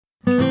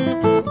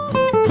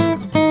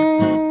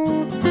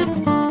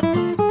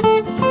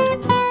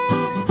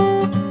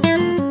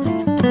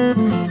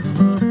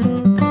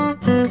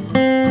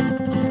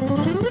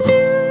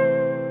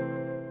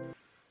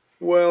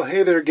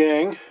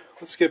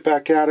get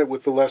back at it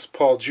with the Les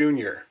Paul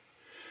Jr.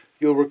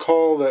 You'll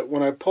recall that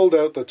when I pulled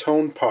out the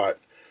tone pot,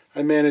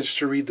 I managed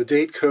to read the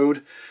date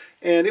code,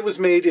 and it was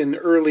made in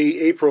early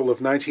April of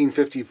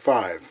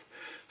 1955.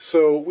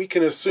 So we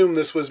can assume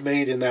this was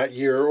made in that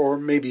year, or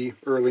maybe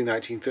early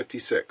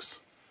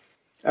 1956.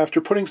 After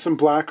putting some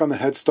black on the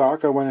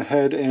headstock, I went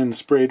ahead and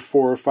sprayed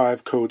 4 or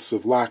 5 coats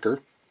of lacquer,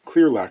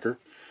 clear lacquer.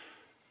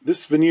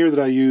 This veneer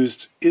that I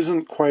used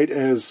isn't quite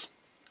as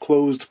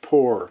closed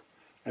pore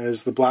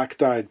as the black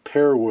dyed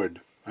pear wood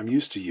I'm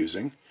used to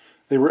using.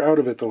 They were out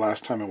of it the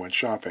last time I went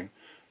shopping,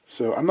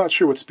 so I'm not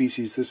sure what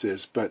species this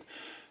is, but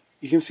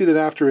you can see that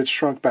after it's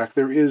shrunk back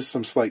there is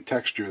some slight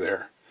texture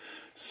there.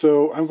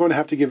 So I'm going to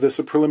have to give this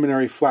a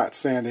preliminary flat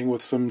sanding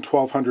with some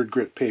 1200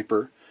 grit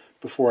paper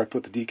before I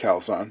put the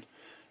decals on.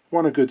 I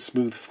want a good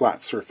smooth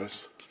flat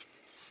surface.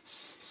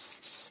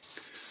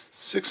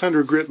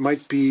 600 grit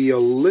might be a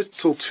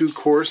little too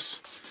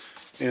coarse,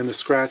 and the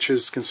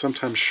scratches can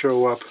sometimes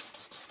show up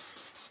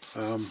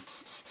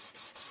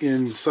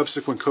in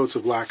subsequent coats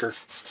of lacquer.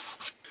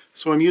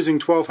 So I'm using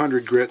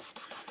 1200 grit,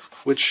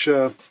 which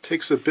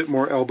takes a bit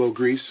more elbow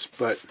grease,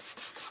 but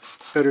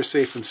better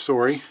safe than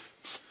sorry.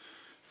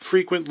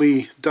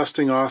 Frequently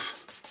dusting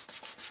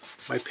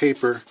off my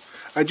paper.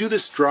 I do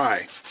this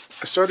dry.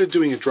 I started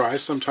doing it dry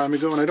some time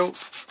ago, and I don't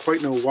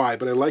quite know why,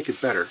 but I like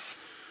it better.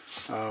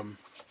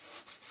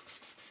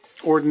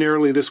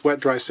 Ordinarily, this wet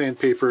dry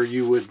sandpaper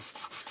you would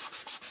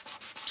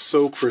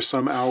soak for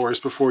some hours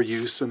before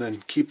use and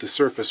then keep the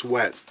surface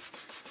wet.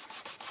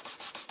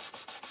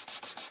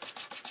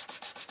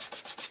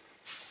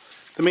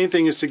 The main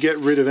thing is to get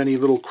rid of any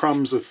little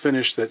crumbs of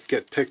finish that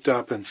get picked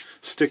up and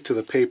stick to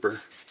the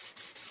paper.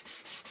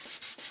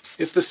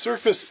 If the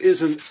surface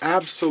isn't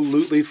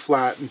absolutely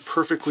flat and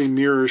perfectly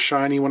mirror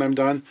shiny when I'm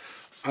done,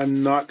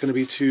 I'm not going to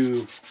be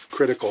too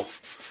critical,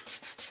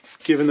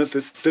 given that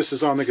this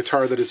is on the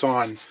guitar that it's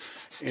on,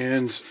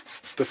 and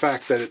the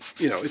fact that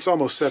it's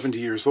almost 70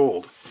 years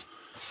old.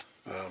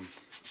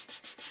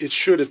 It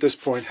should at this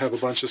point have a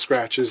bunch of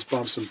scratches,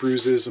 bumps and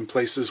bruises, and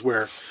places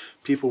where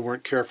people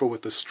weren't careful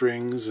with the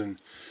strings and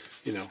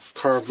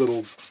carved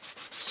little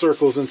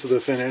circles into the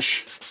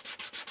finish.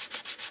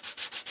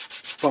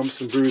 Bumps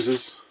and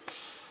bruises.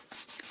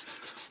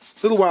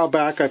 A little while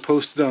back I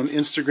posted on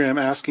Instagram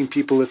asking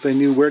people if they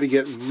knew where to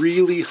get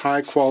really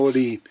high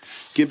quality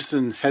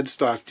Gibson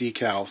headstock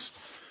decals,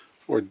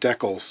 or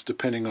decals,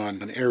 depending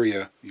on an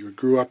area you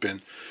grew up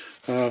in.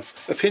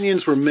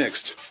 Opinions were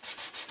mixed.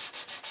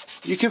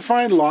 You can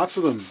find lots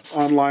of them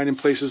online in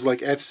places like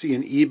Etsy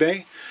and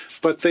eBay,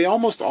 but they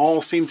almost all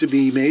seem to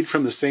be made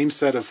from the same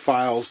set of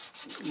files,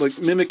 like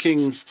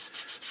mimicking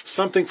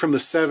something from the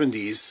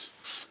 70s,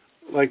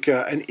 like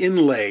an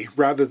inlay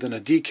rather than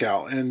a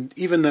decal, and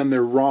even then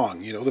they're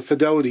wrong. The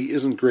fidelity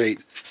isn't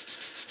great.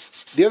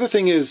 The other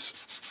thing is,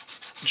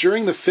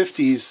 during the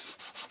 50s,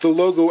 the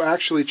logo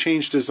actually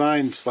changed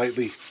design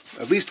slightly,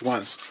 at least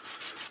once.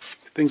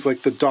 Things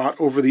like the dot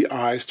over the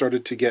I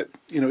started to get,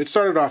 it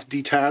started off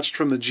detached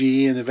from the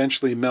G and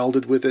eventually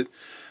melded with it.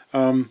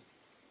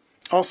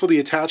 Also, the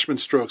attachment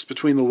strokes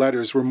between the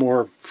letters were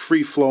more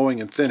free-flowing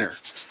and thinner.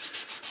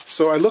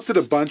 So I looked at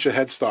a bunch of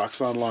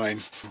headstocks online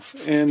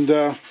and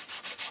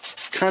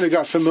kind of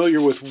got familiar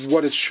with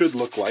what it should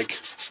look like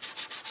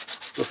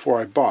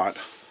before I bought.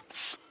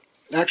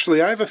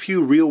 Actually, I have a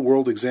few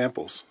real-world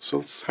examples, so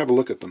let's have a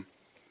look at them.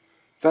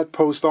 That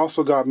post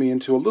also got me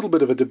into a little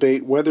bit of a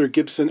debate whether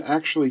Gibson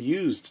actually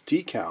used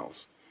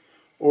decals,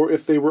 or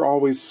if they were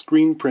always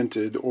screen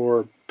printed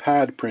or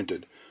pad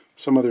printed,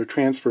 some other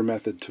transfer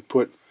method to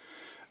put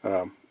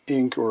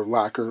ink or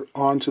lacquer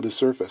onto the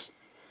surface.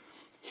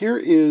 Here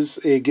is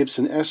a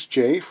Gibson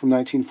SJ from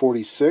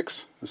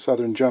 1946, a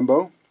Southern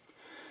Jumbo.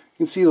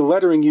 You can see the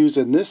lettering used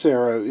in this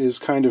era is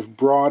kind of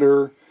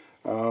broader,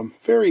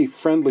 very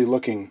friendly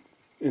looking,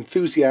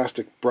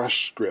 enthusiastic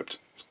brush script.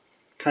 It's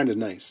kind of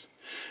nice.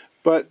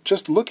 But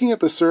just looking at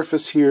the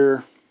surface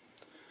here,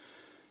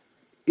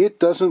 it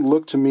doesn't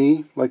look to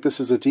me like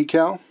this is a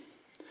decal.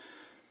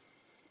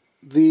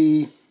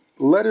 The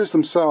letters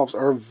themselves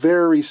are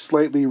very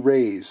slightly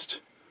raised,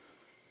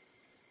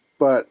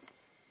 but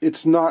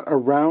it's not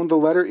around the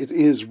letter, it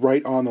is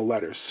right on the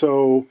letter.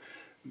 So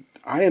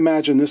I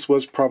imagine this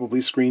was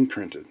probably screen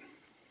printed.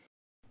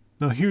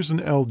 Now here's an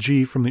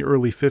LG from the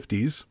early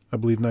 50s, I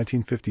believe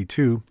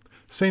 1952.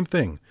 Same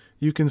thing.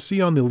 You can see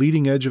on the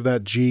leading edge of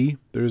that G,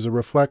 there's a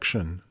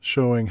reflection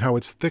showing how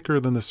it's thicker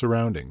than the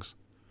surroundings.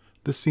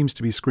 This seems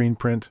to be screen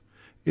print.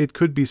 It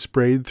could be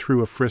sprayed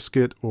through a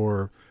frisket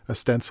or a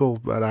stencil,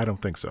 but I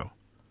don't think so.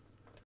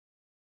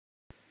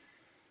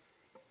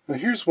 Now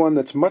here's one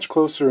that's much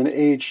closer in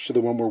age to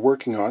the one we're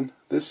working on.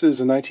 This is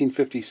a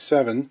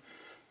 1957,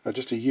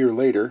 just a year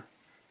later,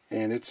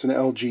 and it's an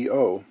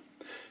LGO.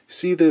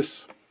 See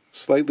this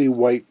slightly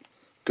white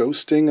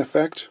ghosting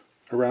effect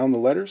around the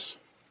letters?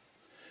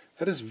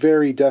 That is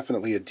very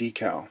definitely a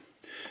decal.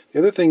 The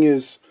other thing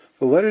is,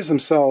 the letters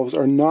themselves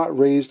are not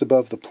raised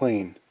above the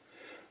plane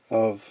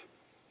of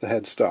the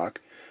headstock,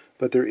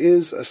 but there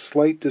is a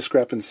slight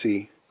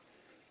discrepancy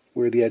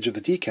where the edge of the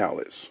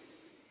decal is.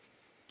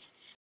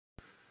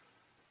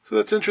 So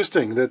that's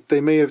interesting that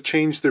they may have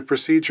changed their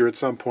procedure at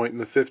some point in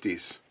the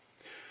 50s.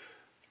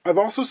 I've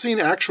also seen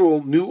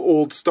actual new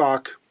old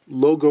stock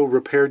logo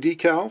repair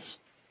decals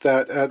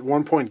that at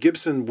one point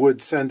Gibson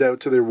would send out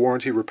to their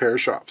warranty repair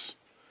shops.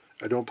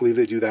 I don't believe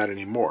they do that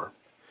anymore.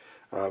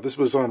 This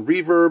was on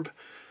Reverb.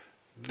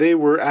 They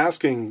were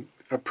asking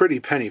a pretty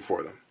penny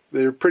for them.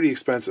 They're pretty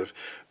expensive,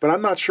 but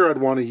I'm not sure I'd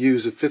want to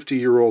use a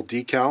 50-year-old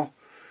decal.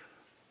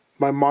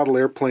 My model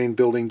airplane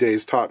building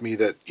days taught me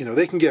that,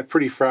 they can get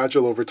pretty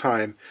fragile over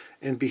time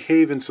and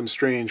behave in some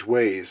strange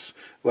ways.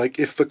 Like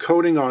if the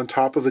coating on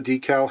top of the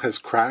decal has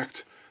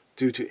cracked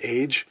due to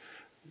age,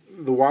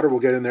 the water will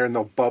get in there and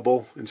they'll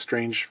bubble in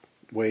strange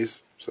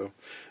ways. So,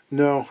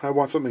 no, I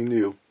want something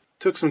new.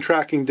 Took some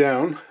tracking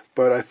down,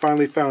 but I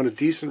finally found a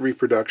decent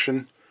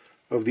reproduction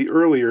of the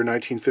earlier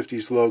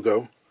 1950s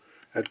logo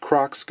at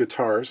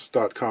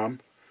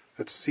crocsguitars.com.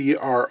 That's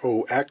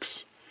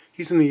C-R-O-X.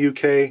 He's in the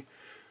UK.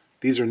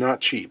 These are not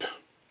cheap,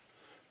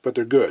 but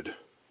they're good.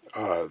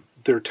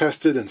 They're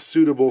tested and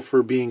suitable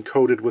for being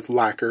coated with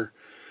lacquer,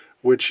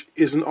 which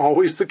isn't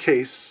always the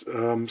case.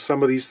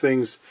 Some of these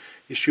things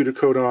you shoot a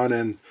coat on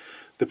and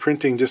the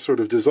printing just sort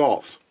of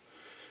dissolves.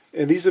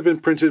 And these have been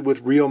printed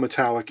with real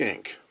metallic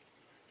ink.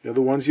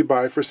 The ones you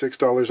buy for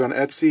 $6 on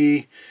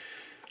Etsy,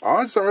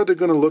 odds are they're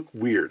going to look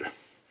weird.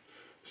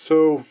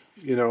 So,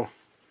 I'm going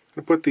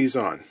to put these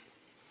on.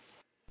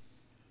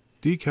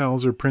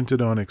 Decals are printed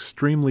on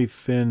extremely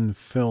thin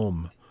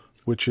film,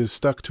 which is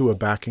stuck to a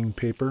backing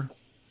paper.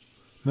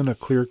 Then a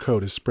clear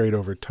coat is sprayed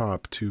over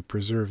top to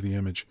preserve the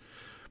image.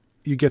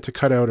 You get to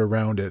cut out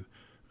around it.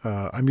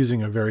 I'm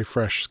using a very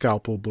fresh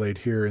scalpel blade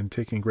here and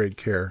taking great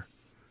care.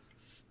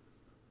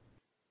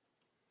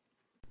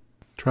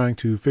 Trying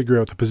to figure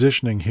out the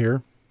positioning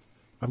here.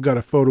 I've got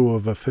a photo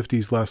of a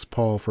 50s Les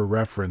Paul for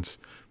reference.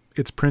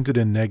 It's printed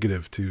in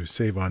negative to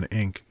save on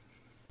ink.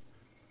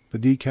 The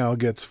decal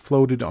gets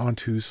floated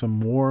onto some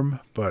warm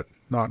but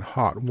not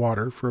hot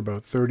water for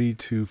about 30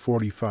 to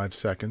 45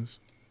 seconds.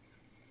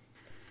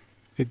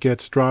 It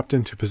gets dropped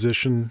into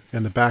position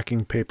and the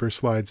backing paper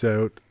slides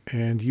out,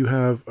 and you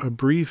have a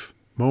brief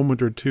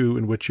moment or two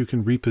in which you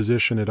can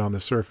reposition it on the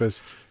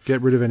surface,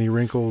 get rid of any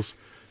wrinkles,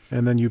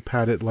 and then you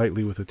pat it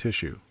lightly with a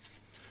tissue.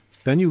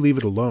 Then you leave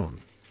it alone.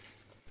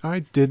 I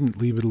didn't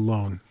leave it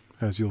alone,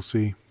 as you'll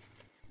see.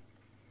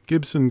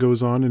 Gibson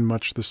goes on in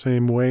much the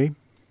same way.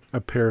 A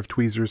pair of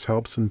tweezers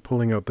helps in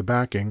pulling out the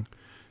backing.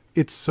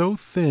 It's so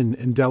thin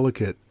and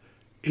delicate,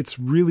 it's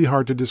really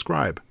hard to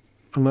describe.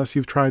 Unless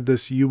you've tried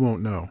this, you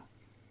won't know.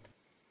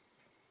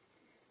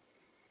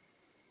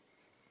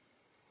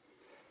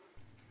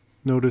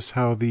 Notice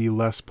how the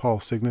Les Paul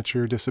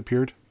signature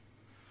disappeared?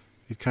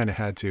 It kind of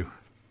had to.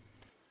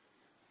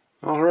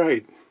 All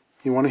right,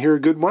 you want to hear a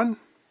good one?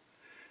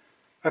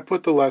 I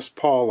put the Les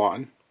Paul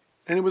on,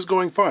 and it was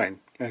going fine,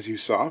 as you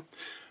saw.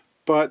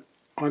 But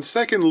on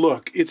second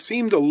look, it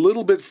seemed a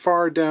little bit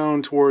far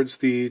down towards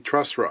the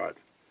truss rod,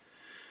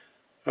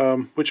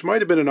 which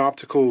might have been an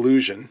optical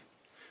illusion,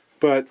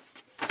 but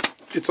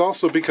it's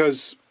also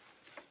because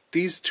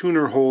these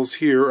tuner holes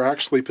here are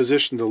actually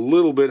positioned a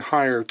little bit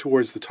higher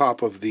towards the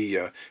top of the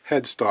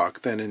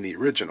headstock than in the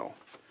original.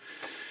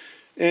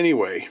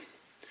 Anyway,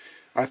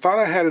 I thought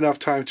I had enough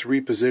time to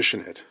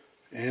reposition it,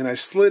 and I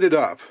slid it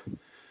up,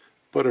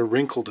 but a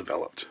wrinkle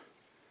developed.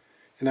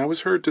 And I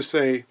was heard to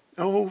say,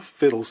 "Oh,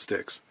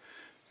 fiddlesticks,"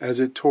 as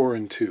it tore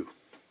in two.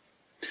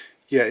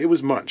 Yeah, it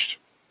was munched.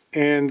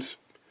 And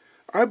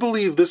I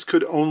believe this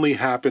could only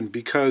happen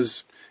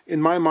because,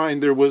 in my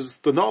mind, there was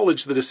the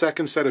knowledge that a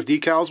second set of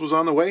decals was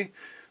on the way.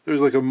 There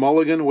was like a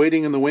mulligan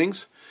waiting in the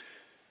wings.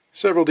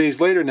 Several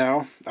days later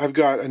now, I've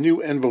got a new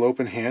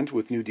envelope in hand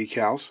with new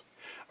decals.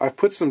 I've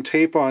put some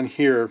tape on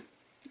here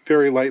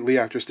very lightly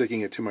after sticking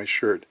it to my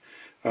shirt,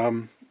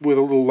 with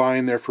a little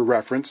line there for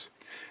reference.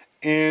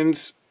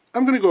 And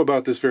I'm going to go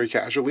about this very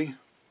casually.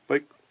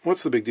 Like,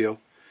 what's the big deal?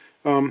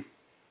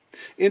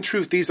 In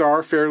truth, these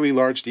are fairly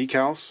large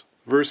decals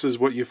versus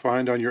what you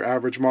find on your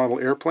average model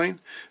airplane,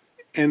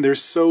 and they're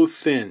so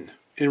thin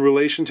in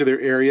relation to their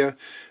area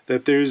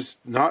that there's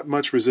not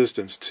much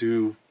resistance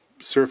to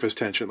surface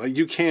tension. Like,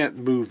 you can't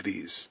move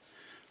these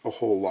a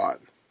whole lot.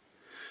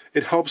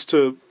 It helps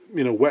to,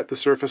 wet the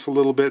surface a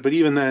little bit, but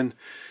even then,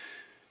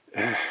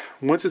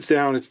 once it's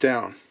down, it's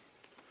down.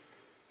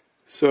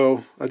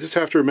 So I just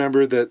have to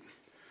remember that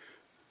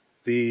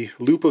the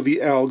loop of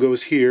the L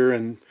goes here,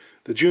 and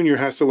the junior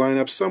has to line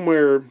up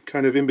somewhere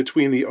kind of in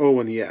between the O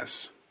and the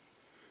S,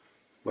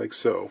 like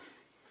so.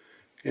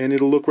 And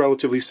it'll look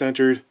relatively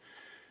centered,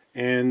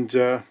 and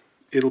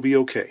it'll be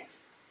okay.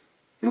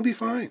 It'll be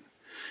fine.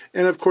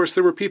 And of course,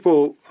 there were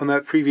people on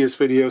that previous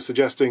video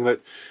suggesting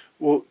that,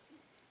 well,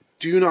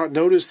 do you not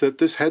notice that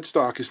this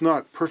headstock is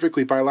not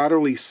perfectly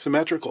bilaterally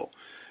symmetrical?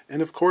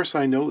 And of course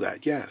I know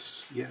that,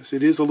 yes,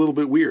 it is a little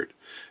bit weird.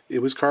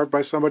 It was carved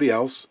by somebody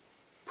else,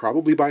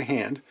 probably by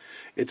hand.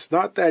 It's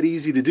not that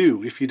easy to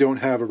do if you don't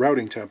have a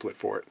routing template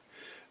for it.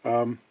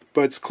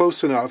 But it's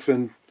close enough,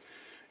 and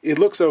it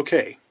looks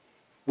okay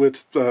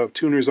with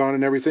tuners on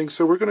and everything,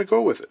 so we're going to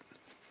go with it.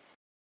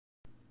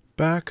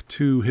 Back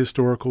to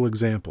historical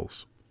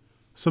examples.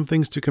 Some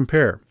things to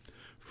compare.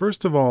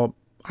 First of all,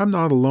 I'm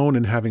not alone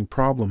in having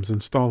problems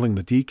installing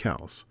the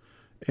decals.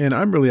 And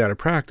I'm really out of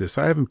practice.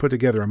 I haven't put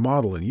together a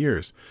model in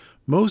years.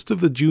 Most of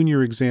the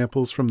junior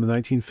examples from the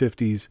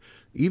 1950s,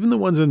 even the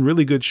ones in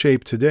really good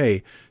shape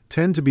today,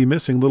 tend to be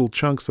missing little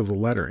chunks of the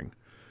lettering.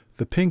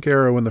 The pink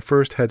arrow in the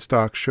first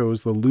headstock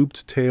shows the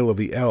looped tail of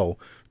the L,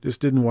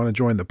 just didn't want to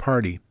join the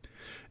party.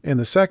 And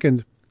the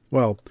second,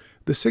 well,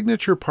 the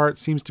signature part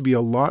seems to be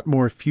a lot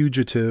more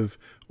fugitive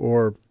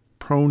or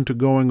prone to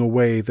going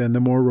away than the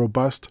more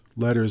robust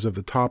letters of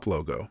the top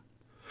logo.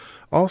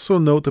 Also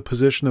note the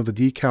position of the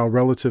decal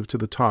relative to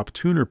the top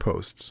tuner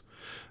posts.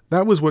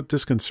 That was what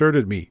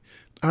disconcerted me.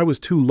 I was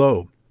too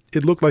low.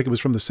 It looked like it was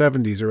from the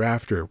 70s or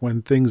after,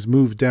 when things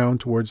moved down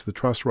towards the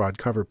truss rod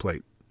cover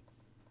plate.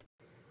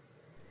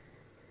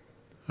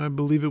 I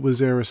believe it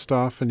was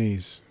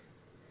Aristophanes,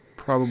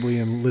 probably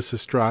in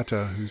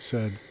Lysistrata, who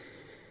said,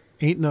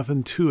 "Ain't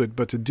nothing to it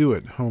but to do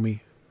it, homie."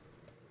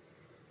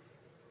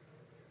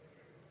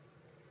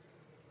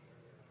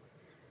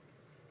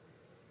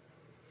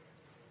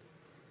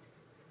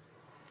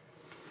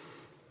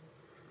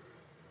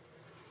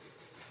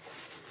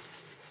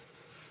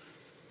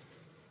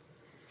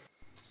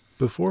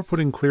 Before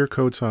putting clear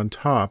coats on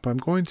top, I'm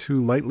going to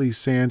lightly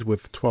sand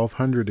with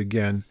 1200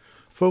 again,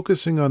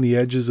 focusing on the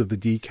edges of the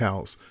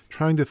decals,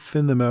 trying to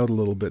thin them out a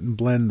little bit and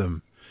blend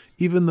them.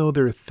 Even though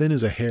they're thin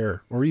as a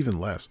hair, or even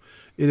less,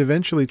 it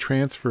eventually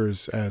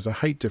transfers as a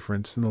height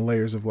difference in the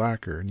layers of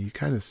lacquer, and you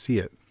kind of see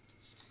it.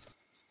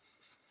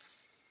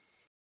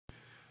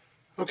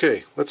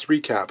 Okay, let's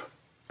recap.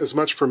 As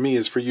much for me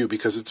as for you,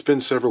 because it's been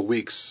several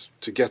weeks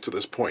to get to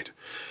this point.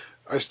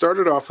 I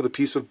started off with a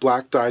piece of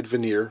black dyed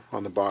veneer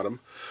on the bottom,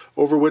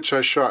 over which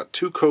I shot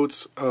 2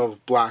 coats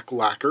of black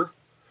lacquer,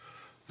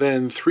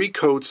 then 3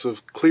 coats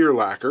of clear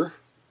lacquer.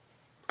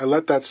 I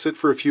let that sit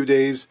for a few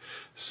days,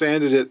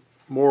 sanded it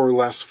more or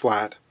less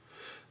flat.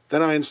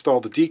 Then I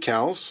installed the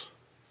decals.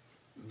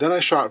 Then I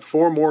shot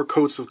 4 more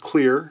coats of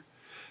clear,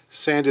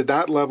 sanded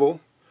that level,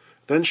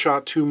 then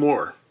shot 2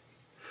 more.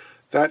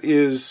 That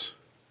is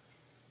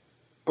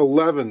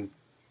 11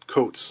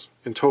 coats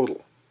in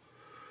total.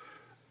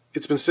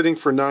 It's been sitting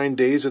for 9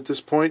 days at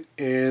this point,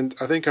 and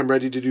I think I'm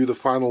ready to do the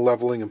final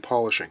leveling and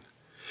polishing.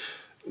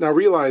 Now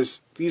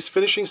realize, these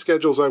finishing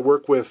schedules I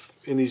work with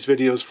in these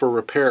videos for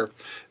repair,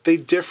 they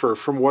differ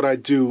from what I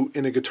do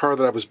in a guitar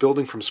that I was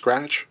building from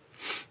scratch.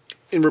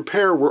 In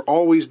repair, we're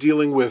always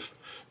dealing with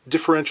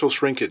differential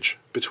shrinkage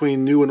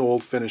between new and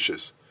old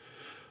finishes.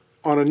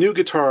 On a new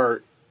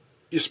guitar,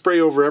 you spray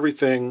over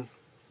everything,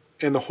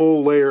 and the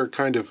whole layer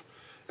kind of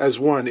as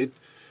one.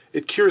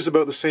 It cures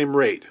about the same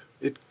rate.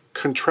 It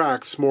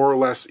contracts more or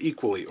less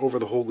equally over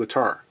the whole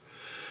guitar.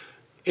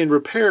 In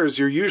repairs,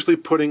 you're usually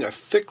putting a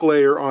thick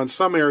layer on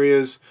some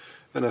areas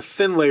and a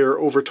thin layer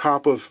over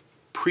top of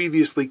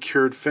previously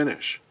cured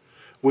finish,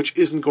 which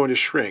isn't going to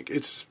shrink.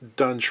 It's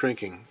done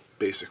shrinking,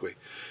 basically.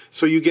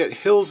 So you get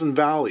hills and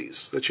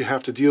valleys that you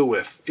have to deal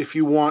with if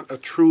you want a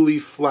truly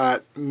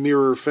flat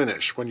mirror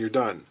finish when you're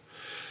done.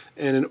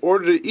 And in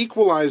order to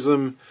equalize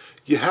them,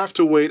 you have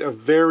to wait a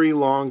very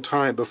long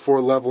time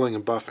before leveling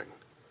and buffing.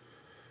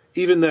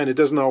 Even then, it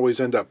doesn't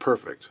always end up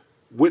perfect.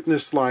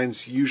 Witness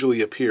lines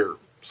usually appear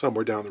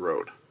somewhere down the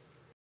road.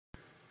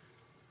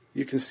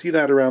 You can see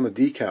that around the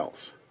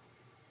decals.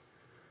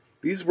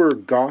 These were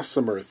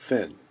gossamer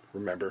thin,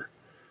 remember?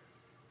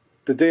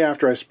 The day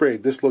after I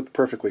sprayed, this looked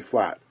perfectly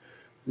flat.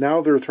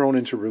 Now they're thrown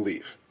into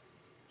relief.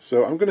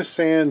 So I'm going to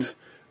sand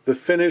the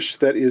finish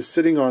that is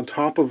sitting on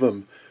top of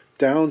them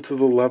down to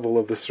the level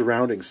of the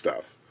surrounding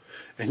stuff.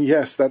 And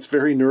yes, that's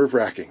very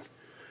nerve-wracking.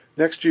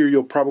 Next year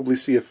you'll probably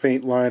see a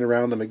faint line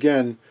around them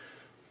again,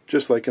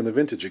 just like in the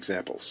vintage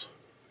examples.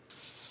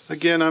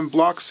 Again, I'm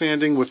block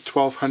sanding with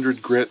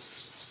 1200 grit.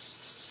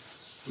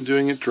 I'm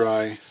doing it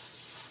dry.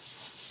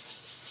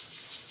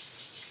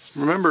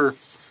 Remember,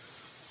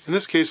 in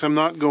this case I'm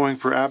not going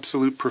for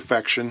absolute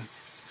perfection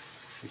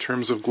in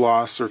terms of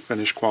gloss or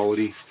finish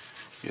quality.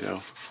 You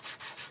know,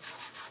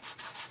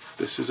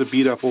 this is a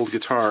beat up old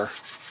guitar.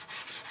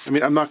 I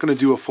mean, I'm not going to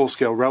do a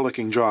full-scale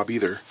relicing job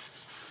either.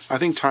 I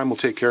think time will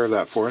take care of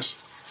that for us.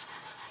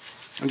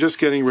 I'm just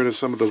getting rid of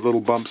some of the little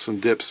bumps and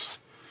dips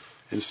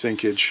and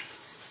sinkage.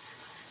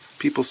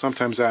 People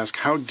sometimes ask,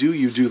 how do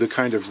you do the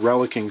kind of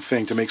relicing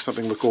thing to make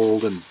something look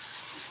old and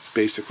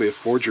basically a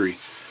forgery?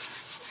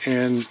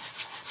 And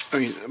I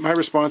mean, my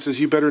response is,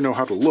 you better know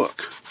how to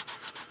look.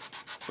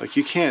 Like,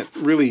 you can't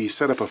really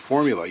set up a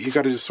formula. You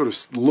got to just sort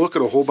of look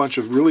at a whole bunch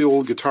of really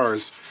old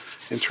guitars,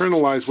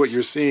 internalize what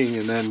you're seeing,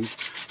 and then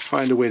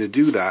find a way to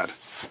do that.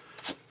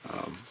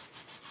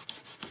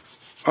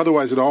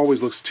 Otherwise, it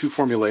always looks too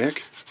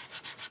formulaic.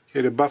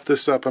 Okay, to buff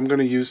this up, I'm going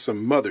to use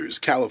some Mother's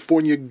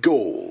California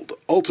Gold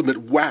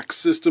Ultimate Wax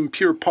System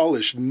Pure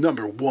Polish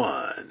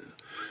 #1.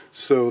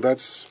 So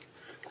that's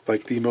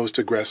like the most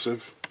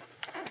aggressive.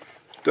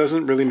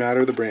 Doesn't really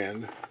matter the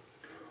brand.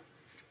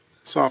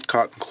 Soft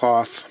cotton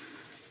cloth.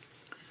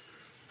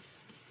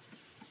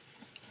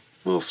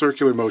 Little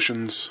circular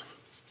motions.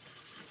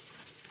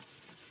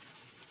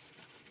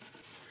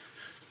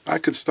 I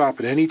could stop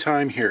at any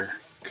time here,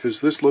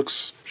 because this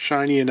looks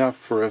shiny enough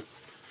for a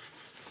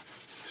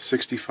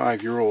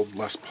 65-year-old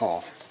Les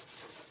Paul.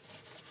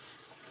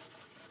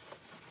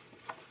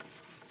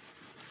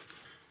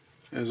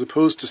 As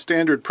opposed to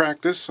standard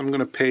practice, I'm going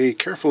to pay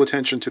careful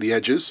attention to the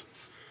edges.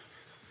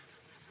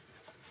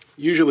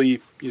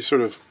 Usually you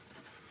sort of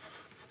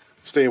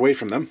stay away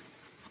from them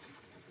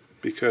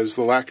because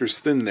the lacquer's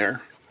thin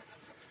there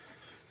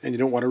and you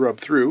don't want to rub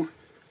through.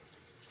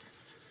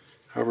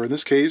 However, in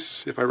this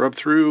case, if I rub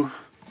through,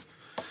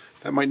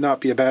 that might not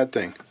be a bad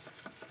thing.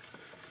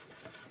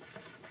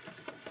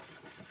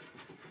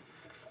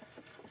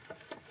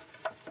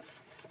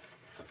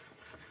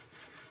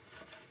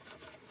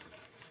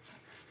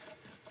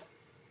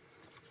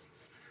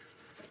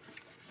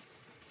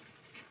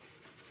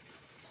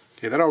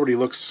 Okay, that already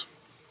looks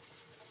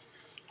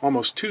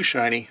almost too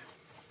shiny.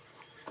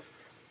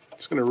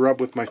 Just going to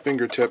rub with my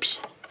fingertips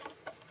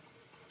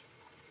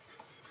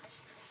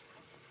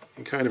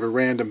in kind of a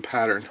random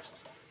pattern.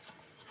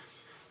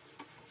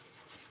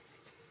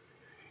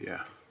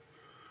 Yeah,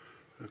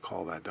 I'll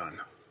call that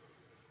done.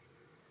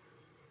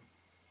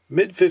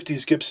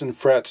 Mid-50s Gibson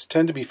frets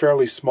tend to be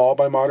fairly small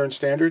by modern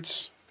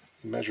standards.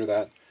 Measure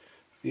that.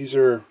 These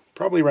are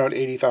probably around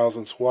 80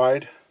 thousandths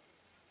wide,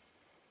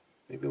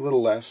 maybe a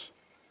little less.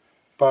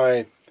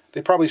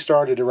 They probably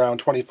started around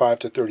 25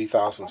 to 30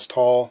 thousandths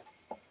tall.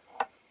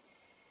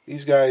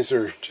 These guys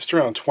are just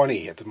around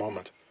 20 at the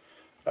moment.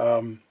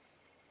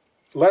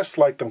 Les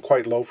liked them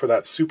quite low for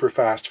that super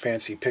fast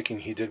fancy picking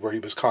he did where he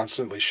was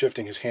constantly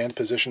shifting his hand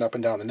position up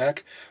and down the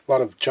neck. A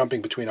lot of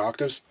jumping between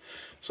octaves.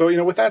 So, you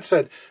know, with that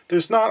said,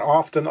 there's not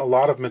often a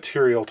lot of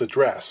material to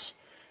dress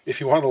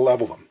if you want to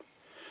level them.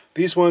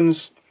 These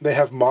ones, they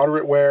have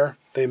moderate wear.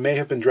 They may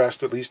have been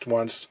dressed at least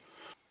once.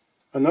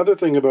 Another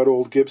thing about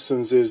old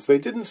Gibsons is they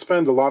didn't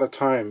spend a lot of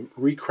time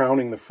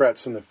recrowning the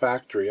frets in the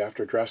factory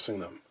after dressing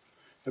them.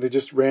 They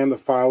just ran the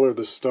file or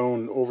the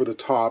stone over the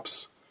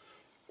tops,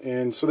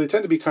 and so they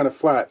tend to be kind of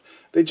flat.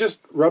 They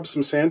just rub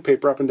some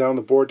sandpaper up and down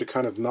the board to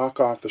kind of knock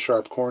off the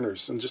sharp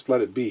corners and just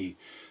let it be.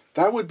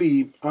 That would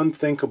be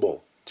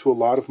unthinkable to a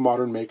lot of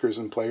modern makers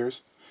and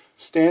players.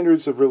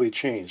 Standards have really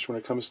changed when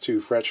it comes to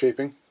fret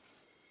shaping.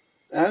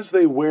 As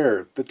they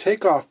wear, the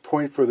takeoff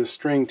point for the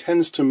string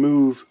tends to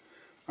move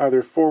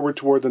either forward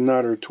toward the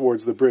nut or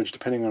towards the bridge,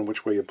 depending on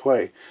which way you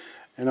play.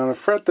 And on a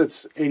fret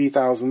that's 80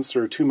 thousandths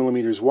or 2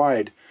 millimeters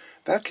wide,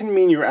 that can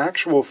mean your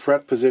actual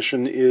fret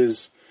position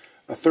is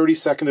a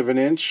 32nd of an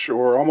inch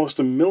or almost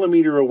a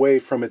millimeter away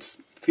from its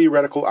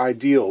theoretical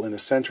ideal in the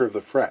center of the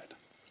fret.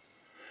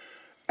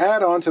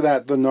 Add on to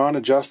that the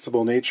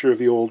non-adjustable nature of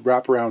the old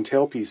wraparound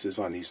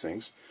tailpieces on these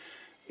things.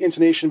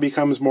 Intonation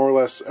becomes more or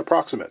less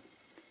approximate,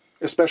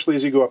 especially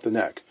as you go up the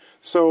neck.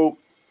 So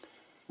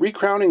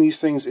recrowning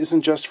these things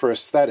isn't just for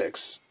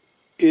aesthetics.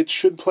 It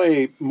should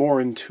play more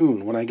in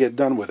tune when I get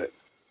done with it.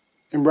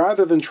 And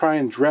rather than try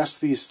and dress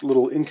these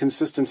little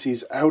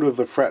inconsistencies out of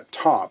the fret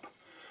top,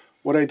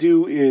 what I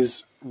do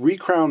is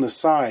recrown the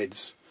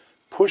sides,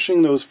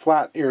 pushing those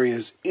flat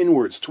areas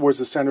inwards towards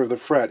the center of the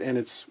fret and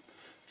its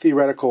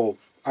theoretical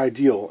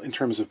ideal in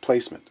terms of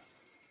placement.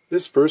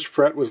 This first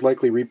fret was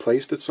likely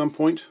replaced at some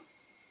point.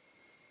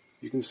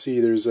 You can see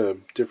there's a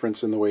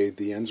difference in the way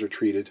the ends are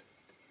treated.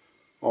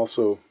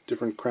 Also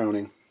different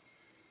crowning,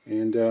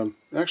 and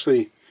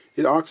actually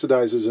it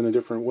oxidizes in a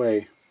different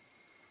way.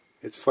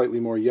 It's slightly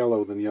more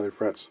yellow than the other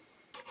frets.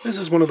 This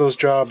is one of those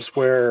jobs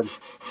where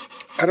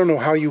I don't know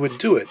how you would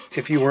do it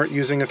if you weren't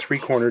using a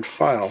three-cornered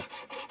file,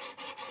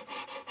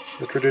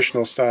 the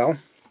traditional style.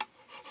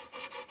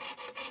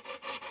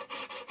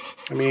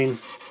 I mean,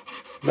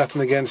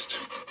 nothing against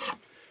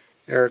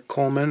Eric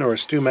Coleman or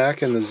Stu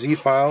Mack and the Z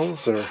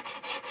files or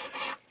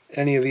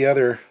any of the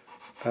other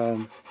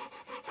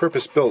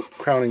purpose-built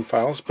crowning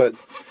files, but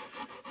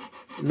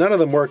none of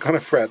them work on a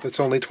fret that's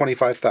only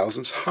 25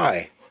 thousandths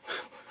high.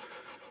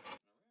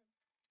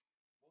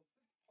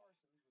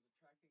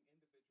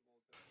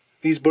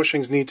 These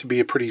bushings need to be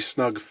a pretty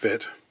snug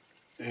fit,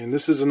 and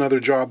this is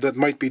another job that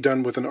might be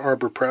done with an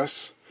arbor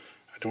press.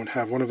 I don't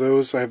have one of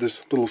those. I have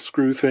this little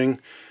screw thing.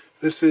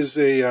 This is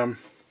a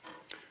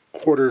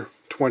quarter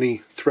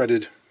 20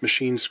 threaded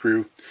machine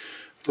screw.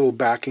 Little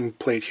backing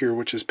plate here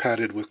which is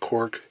padded with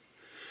cork,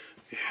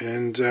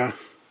 and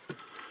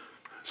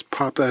just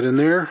pop that in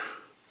there,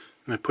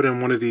 and I put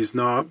in one of these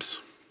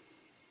knobs.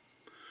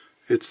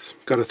 It's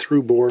got a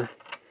through bore,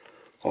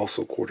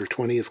 also quarter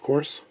 20 of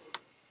course.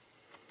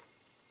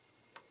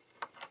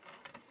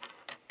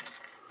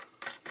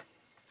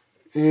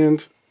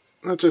 And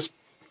that just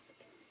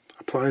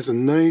applies a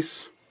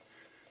nice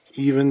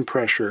even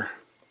pressure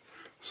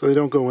so they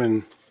don't go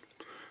in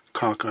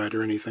cockeyed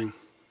or anything.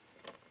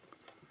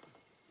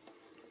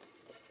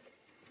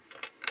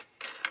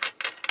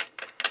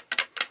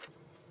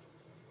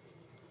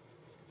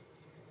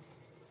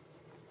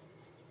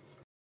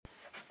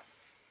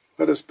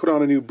 Let us put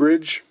on a new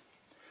bridge.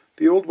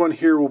 The old one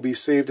here will be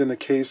saved in the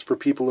case for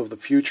people of the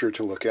future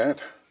to look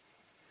at.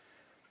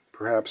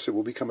 Perhaps it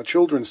will become a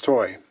children's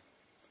toy.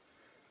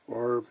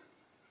 Or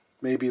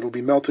maybe it'll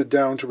be melted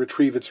down to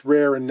retrieve its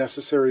rare and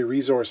necessary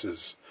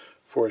resources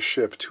for a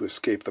ship to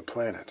escape the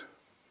planet.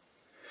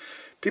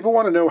 People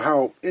want to know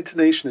how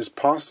intonation is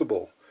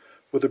possible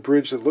with a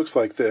bridge that looks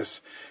like this,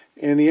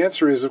 and the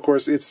answer is, of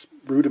course, it's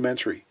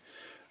rudimentary.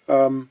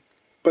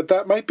 But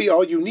that might be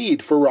all you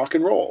need for rock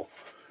and roll.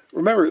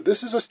 Remember,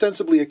 this is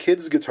ostensibly a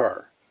kid's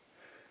guitar.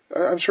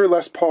 I'm sure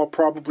Les Paul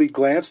probably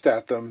glanced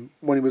at them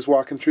when he was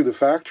walking through the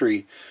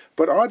factory,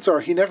 but odds are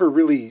he never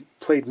really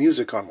played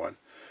music on one.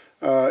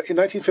 In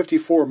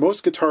 1954,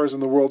 most guitars in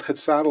the world had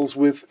saddles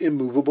with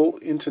immovable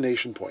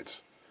intonation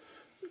points.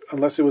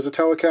 Unless it was a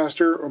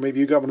Telecaster, or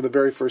maybe you got one of the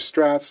very first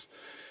Strats,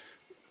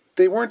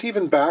 they weren't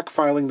even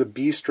backfiling the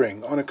B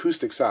string on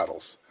acoustic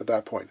saddles at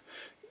that point.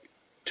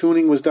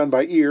 Tuning was done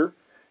by ear,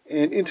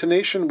 and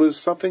intonation was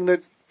something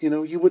that,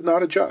 you would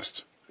not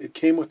adjust. It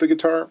came with the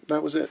guitar,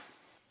 that was it.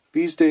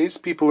 These days,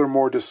 people are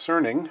more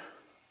discerning.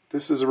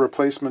 This is a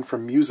replacement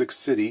from Music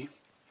City.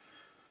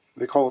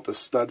 They call it the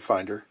Stud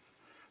Finder.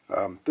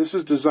 This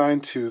is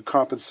designed to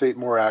compensate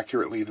more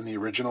accurately than the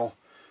original.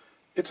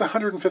 It's a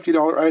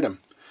 $150 item.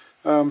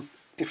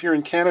 If you're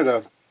in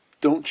Canada,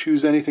 don't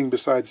choose anything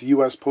besides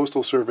U.S.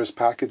 Postal Service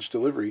package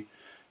delivery,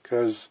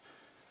 because,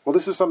 well,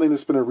 this is something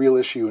that's been a real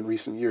issue in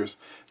recent years.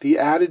 The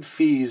added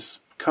fees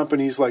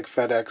companies like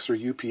FedEx or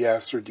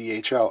UPS or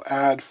DHL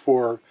add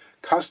for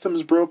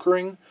customs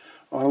brokering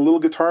on a little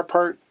guitar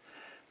part,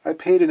 I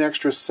paid an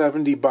extra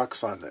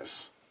 $70 on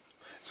this.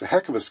 It's a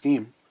heck of a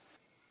scheme.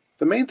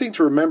 The main thing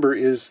to remember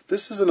is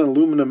this is an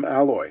aluminum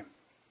alloy.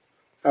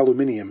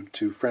 Aluminium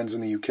to friends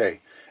in the UK.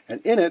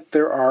 And in it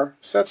there are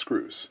set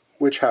screws,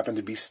 which happen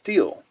to be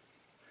steel.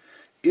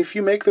 If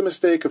you make the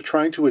mistake of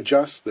trying to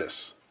adjust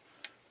this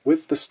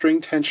with the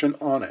string tension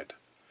on it,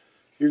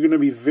 you're going to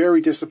be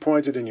very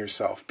disappointed in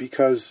yourself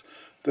because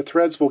the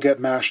threads will get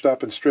mashed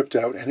up and stripped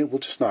out and it will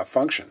just not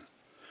function.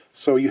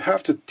 So you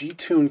have to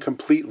detune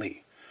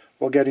completely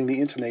while getting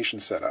the intonation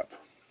set up.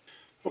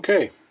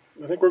 Okay,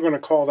 I think we're going to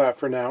call that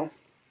for now.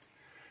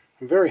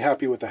 I'm very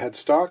happy with the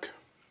headstock.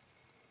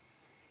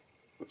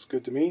 Looks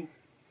good to me.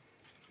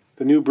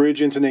 The new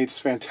bridge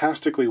intonates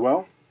fantastically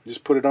well.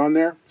 Just put it on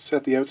there,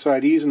 set the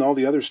outside E's, and all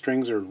the other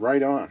strings are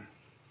right on.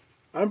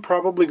 I'm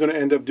probably going to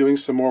end up doing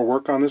some more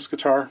work on this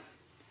guitar.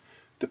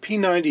 The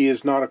P90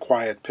 is not a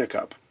quiet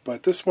pickup,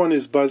 but this one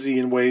is buzzy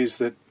in ways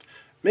that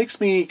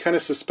makes me kind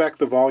of suspect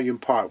the volume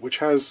pot, which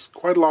has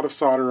quite a lot of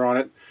solder on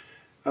it.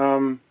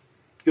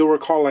 You'll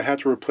recall I had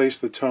to replace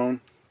the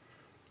tone.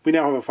 We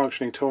now have a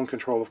functioning tone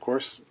control, of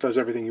course. It does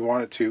everything you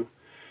want it to.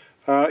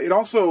 It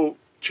also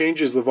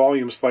changes the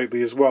volume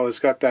slightly as well. It's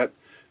got that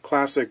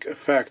classic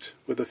effect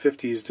with the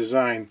 50's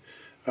design.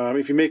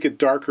 If you make it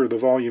darker, the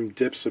volume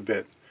dips a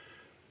bit.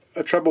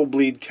 A treble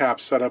bleed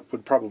cap setup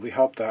would probably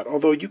help that,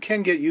 although you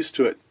can get used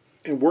to it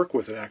and work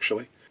with it,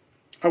 actually.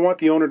 I want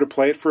the owner to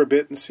play it for a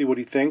bit and see what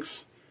he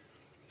thinks.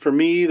 For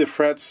me, the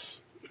frets,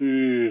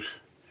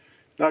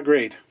 not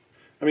great.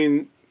 I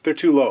mean, they're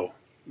too low.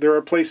 There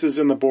are places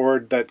in the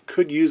board that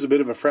could use a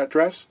bit of a fret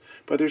dress,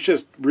 but there's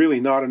just really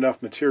not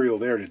enough material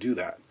there to do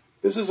that.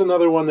 This is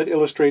another one that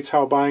illustrates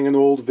how buying an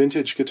old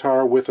vintage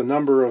guitar with a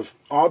number of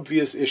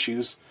obvious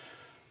issues,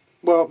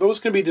 well, those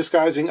can be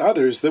disguising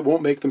others that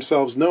won't make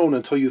themselves known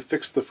until you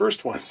fix the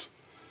first ones.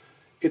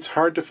 It's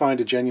hard to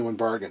find a genuine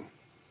bargain,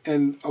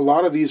 and a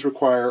lot of these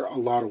require a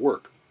lot of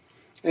work.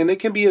 And they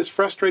can be as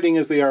frustrating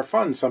as they are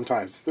fun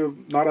sometimes. They're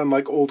not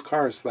unlike old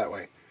cars that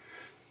way.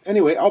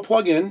 Anyway, I'll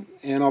plug in,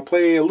 and I'll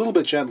play a little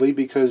bit gently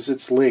because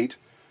it's late,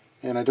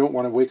 and I don't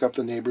want to wake up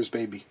the neighbor's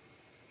baby.